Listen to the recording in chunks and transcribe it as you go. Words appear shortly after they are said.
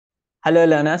Hello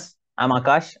learners, I'm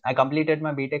Akash. I completed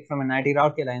my BTech from NIT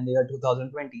Rourkela in the year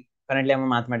 2020. Currently, I'm a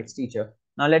mathematics teacher.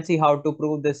 Now let's see how to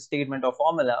prove this statement or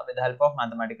formula with the help of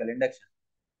mathematical induction.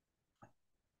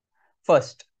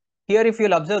 First, here if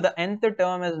you'll observe, the nth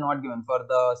term is not given for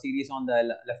the series on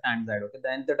the left hand side. Okay,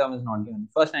 the nth term is not given.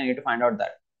 First, I need to find out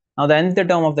that. Now the nth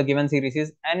term of the given series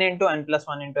is n into n plus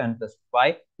 1 into n plus 2.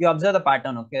 Why? You observe the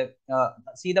pattern. Okay,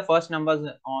 see the first numbers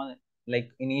on like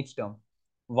in each term.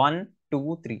 1,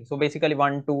 2, 3. So basically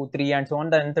 1, 2, 3 and so on.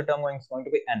 The nth term is going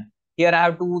to be n. Here I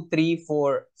have 2, 3,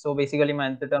 4. So basically my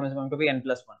nth term is going to be n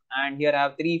plus 1. And here I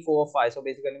have 3, 4, 5. So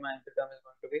basically my nth term is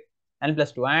going to be n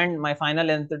plus 2, and my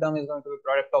final nth term is going to be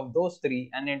product of those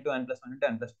three, n into n plus 1 into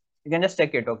n plus 2. You can just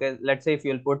check it. Okay, let's say if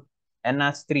you'll put n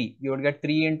as 3, you would get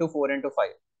 3 into 4 into 5.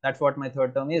 That's what my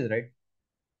third term is, right?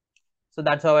 So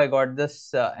that's how I got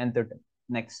this nth term.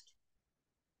 Next,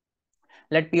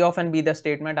 let p of n be the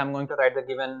statement. I'm going to write the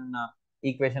given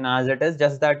equation as it is,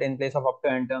 just that in place of up to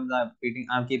n terms,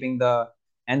 I'm keeping the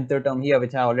nth term here,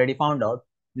 which I already found out.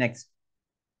 Next,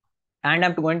 and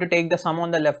I'm going to take the sum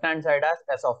on the left hand side as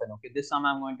s of n. Okay, this sum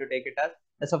I'm going to take it as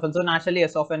s of n. So naturally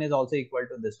s of n is also equal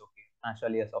to this. Okay,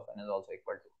 naturally s of n is also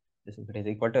equal to this. If it is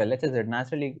equal to LHS,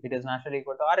 naturally it is naturally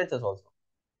equal to RHS also.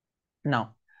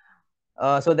 Now,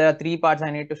 so there are three parts.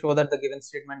 I need to show that the given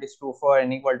statement is true for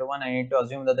n equal to 1. I need to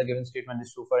assume that the given statement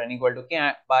is true for n equal to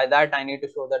k. By that, I need to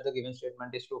show that the given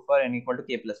statement is true for n equal to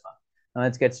k plus 1. Now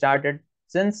let's get started.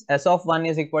 Since s of 1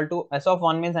 is equal to s of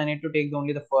 1 means I need to take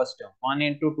only the first term, 1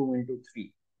 into 2 into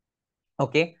 3.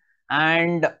 Okay,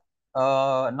 and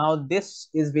now this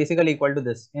is basically equal to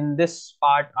this. In this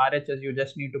part RHS, you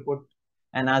just need to put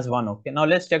n as 1. Okay, now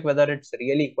let's check whether it's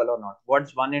really equal or not.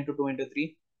 What's 1 into 2 into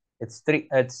 3? It's 3,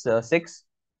 it's 6.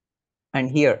 And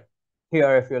here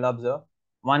if you'll observe,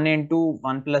 1 into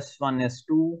 1 plus 1 is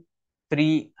 2,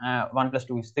 3, 1 plus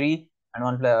 2 is 3, and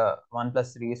 1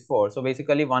 plus 3 is 4. So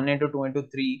basically 1 into 2 into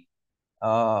 3,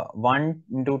 1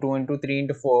 into 2 into 3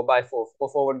 into 4 by 4.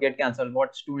 4 would get cancelled.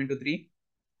 What's 2 into 3?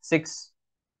 6.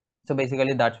 So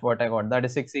basically that's what I got. That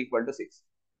is 6 equal to 6.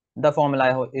 The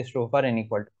formula is true for n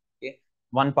equal to. Okay,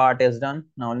 one part is done.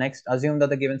 Now next, assume that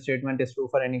the given statement is true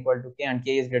for n equal to k and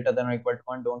k is greater than or equal to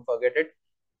 1. Don't forget it.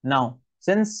 Now,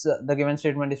 since the given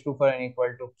statement is true for n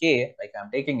equal to k, like I'm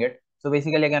taking it, so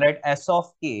basically I can write s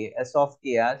of k as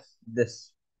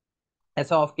this.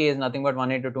 S of k is nothing but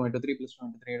 1 into 2 into 3 plus 2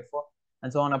 into 3 into 4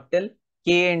 and so on up till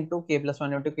k into k plus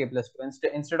 1 into k plus 2.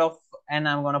 Instead of n,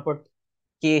 I'm going to put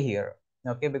k here.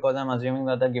 Okay, because I'm assuming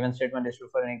that the given statement is true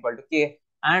for n equal to k.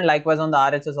 And likewise on the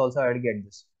RHS also, I would get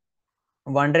this.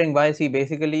 Wondering why? See,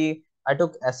 basically I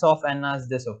took s of n as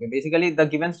this. Okay, basically the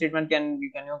given statement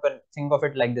you can think of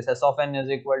it like this. S of n is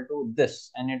equal to this,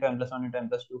 n into n plus 1 into n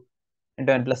plus 2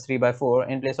 into n plus 3 by 4.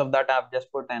 In place of that, I've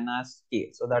just put n as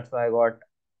k. So that's why I got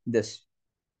this,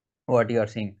 what you are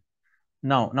seeing.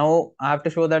 Now I have to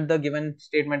show that the given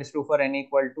statement is true for n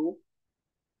equal to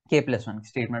k plus 1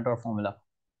 statement or formula.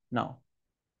 Now,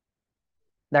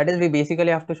 that is, we basically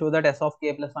have to show that s of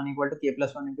k plus 1 equal to k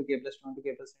plus 1 into k plus 2 into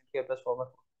k plus 3 into k plus 4 by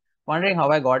 4. Wondering how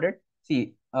I got it?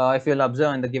 See, if you'll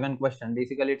observe in the given question,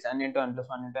 basically it's n into n plus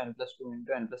 1 into n plus 2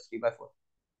 into n plus 3 by 4.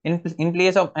 In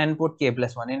place of n, put k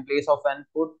plus 1. In place of n,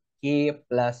 put k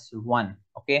plus 1.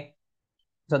 Okay.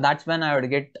 So that's when I would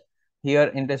get here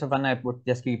in place of 1, I put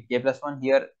just keep k plus 1.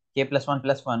 Here k plus 1,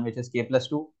 which is k plus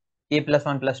 2, k plus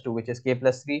 1 plus 2, which is k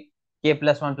plus 3, k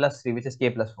plus 1 plus 3, which is k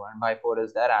plus 4, and by 4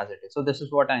 is there as it is. So this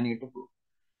is what I need to prove.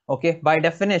 Okay, by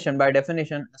definition,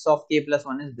 s of k plus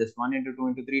 1 is this: 1 into 2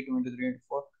 into 3, 2 into 3 into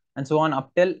 4, and so on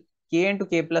up till k into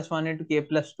k plus 1 into k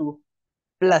plus 2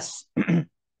 plus.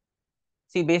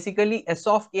 See, basically s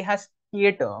of k has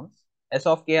k terms. S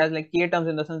of k has like k terms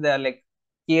in the sense they are like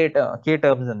k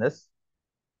terms in this.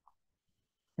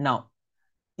 Now,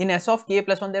 in s of k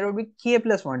plus 1, there would be k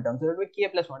plus 1 terms. There would be k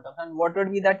plus 1 terms. And what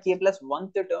would be that k plus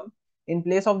 1th term? In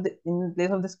place of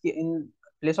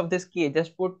this k,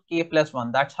 just put k plus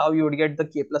 1. That's how you would get the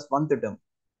k plus 1th term.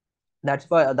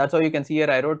 That's how you can see here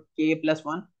I wrote k plus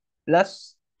 1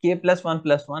 plus k plus 1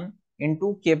 plus 1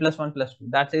 into k plus 1 plus 2.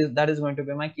 That is going to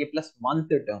be my k plus 1th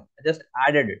term. I just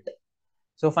added it.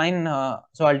 So fine.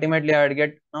 So ultimately, I would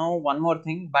get now one more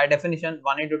thing. By definition,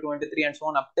 1 into 2 into 3 and so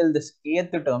on up till this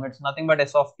kth term. It's nothing but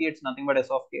s of k. It's nothing but s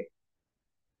of k.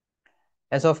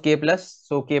 S of k plus.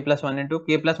 So k plus 1 into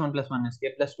k plus 1 plus 1 is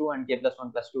k plus 2 and k plus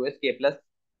 1 plus 2 is k plus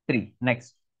 3.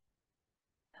 Next.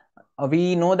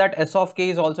 We know that s of k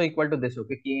is also equal to this.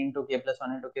 Okay, k into k plus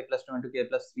 1 into k plus 2 into k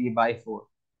plus 3 by 4.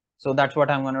 So that's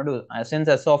what I'm going to do. Since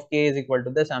s of k is equal to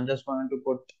this, I'm just going to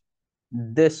put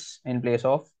this in place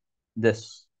of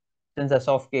this. Since s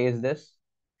of k is this.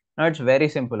 Now it's very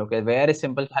simple, okay? Very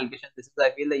simple calculation. This is, I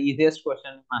feel, the easiest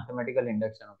question in mathematical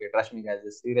induction, okay? Trust me, guys,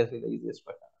 this is seriously the easiest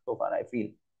question so far, I feel.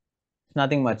 It's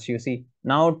nothing much, you see.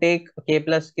 Now take k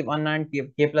plus k1 and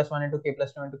k plus 1 into k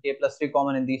plus 2 into k plus 3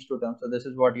 common in these two terms. So this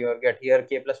is what you get here.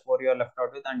 K plus 4 you are left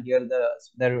out with, and here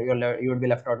you would be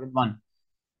left out with 1.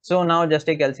 So now just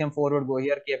take LCM. 4 would go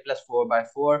here, k plus 4 by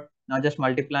 4. Now just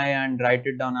multiply and write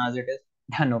it down as it is.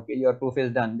 Done. Okay, your proof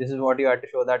is done. This is what you had to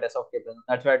show, that S of k plus 1.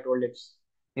 That's why I told it's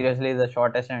seriously the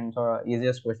shortest and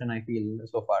easiest question I feel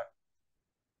so far.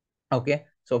 Okay,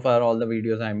 so far all the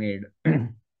videos I made.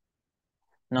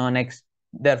 Now next,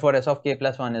 therefore S of k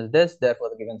plus 1 is this. Therefore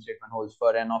the given statement holds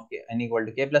for n of k, n equal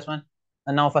to k plus 1.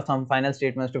 And now for some final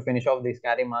statements to finish off these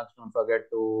carry marks, don't forget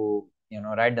to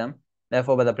write them.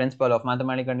 Therefore, by the principle of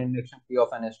mathematical induction, P of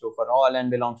n is true for all n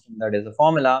belongs to, that is the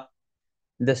formula.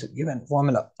 This given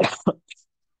formula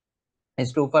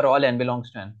is true for all n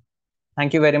belongs to n.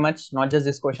 Thank you very much. Not just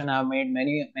this question, I have made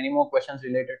many more questions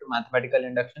related to mathematical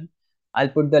induction. I'll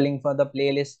put the link for the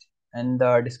playlist in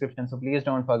the description, so please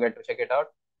don't forget to check it out.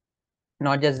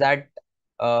 Not just that,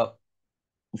 uh,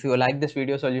 if you like this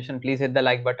video solution, please hit the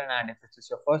like button, and if this is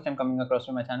your first time coming across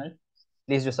to my channel,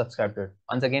 please do subscribe to it.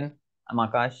 Once again, I'm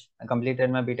Akash. I completed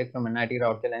my BTech from NIT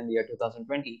Rourkela in the year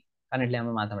 2020. Currently, I'm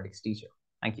a mathematics teacher.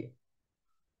 Thank you.